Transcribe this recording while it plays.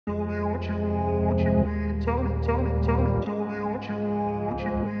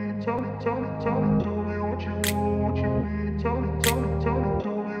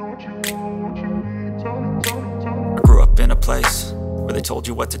grew up in a place where they told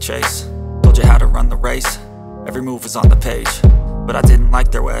you what to chase, told you how to run the race. Every move was on the page, but I didn't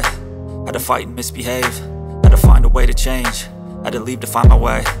like their way. Had to fight and misbehave, had to find a way to change, had to leave to find my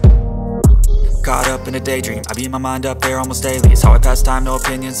way. Caught up in a daydream, I beat my mind up there almost daily. It's how I pass time, no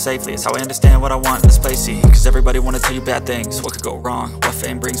opinions safely. It's how I understand what I want in this place, see. Cause everybody wanna tell you bad things, what could go wrong, what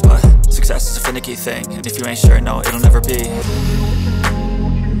fame brings. But success is a finicky thing, and if you ain't sure, no, it'll never be.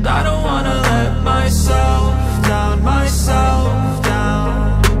 I don't wanna let myself down, myself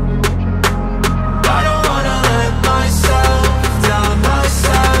down. I don't wanna let myself down,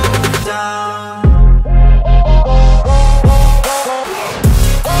 myself down.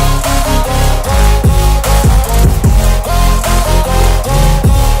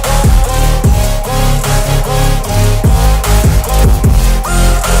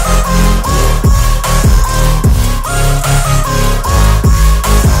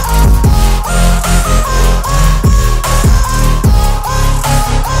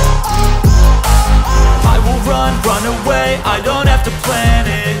 Run away, I don't have to plan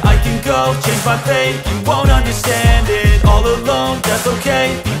it. I can go, change my fate, you won't understand it. All alone, that's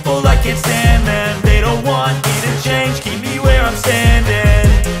okay, people I can't stand, man.